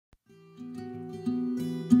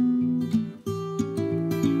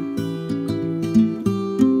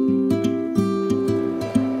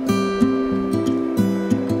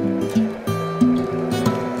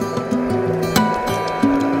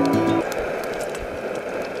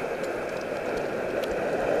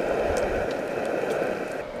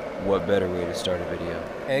better way to start a video.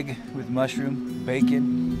 Egg with mushroom,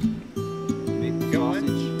 bacon, maple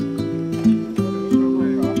sausage.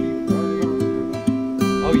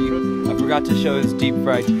 Oh, I forgot to show his deep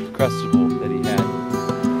fried crustable that he had.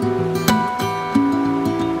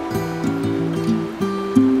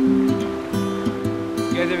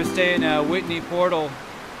 You guys ever stay in Whitney Portal?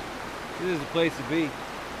 This is the place to be.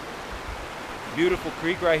 Beautiful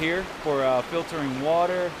creek right here for filtering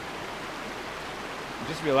water.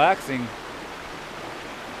 Just relaxing.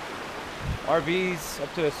 RVs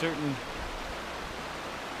up to a certain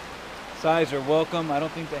size are welcome. I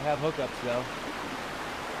don't think they have hookups though.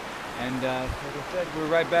 And like I said, we're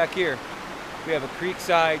right back here. We have a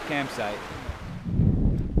creekside campsite.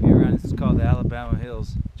 Here around, this is called the Alabama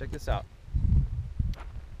Hills. Check this out.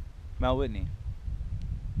 Mount Whitney.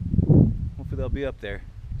 Hopefully they'll be up there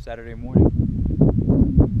Saturday morning.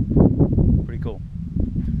 Pretty cool.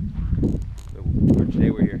 So for today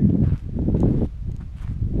we're here.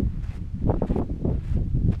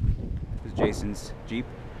 This is Jason's Jeep.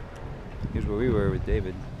 Here's where we were with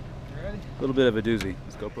David. You ready? A little bit of a doozy.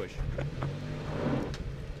 Let's go push.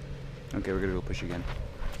 Okay, we're gonna go push again.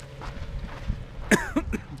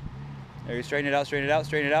 There you straighten it out, straighten it out,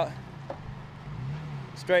 straighten it out.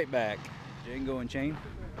 Straight back. Django and Chain.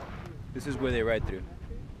 This is where they ride through.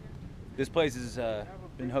 This place has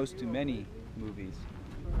been host to many movies.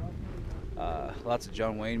 Lots of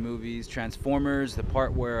John Wayne movies, Transformers, the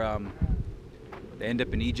part where they end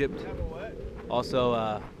up in Egypt.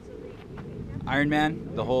 Also Iron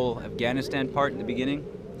Man, the whole Afghanistan part in the beginning.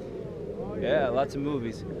 Yeah, lots of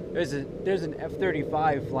movies. There's an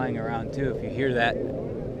F-35 flying around too, if you hear that.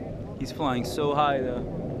 He's flying so high though.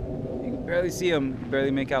 You can barely see him,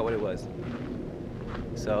 barely make out what it was.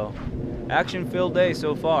 So, action-filled day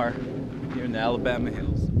so far here in the Alabama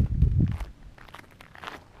Hills.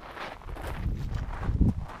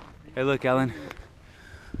 Hey look, Alan.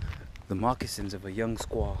 The moccasins of a young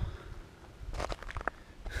squaw.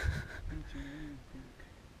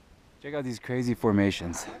 Check out these crazy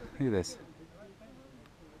formations. Look at this.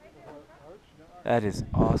 That is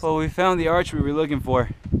awesome. Well, we found the arch we were looking for.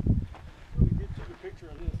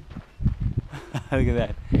 Look at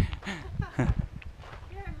that. Here,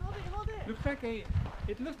 hold it.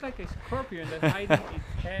 It looks like a scorpion that's hiding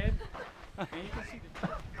its head. And you can see the...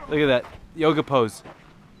 Look at that. Yoga pose.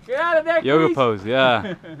 Get out of there, Yoga please. pose,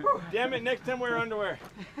 yeah. Damn it, next time wear underwear.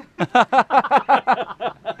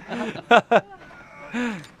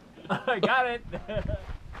 I got it.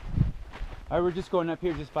 Alright, we're just going up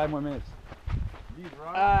here, just 5 more minutes. These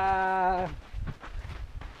rocks.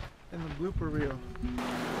 In the blooper reel.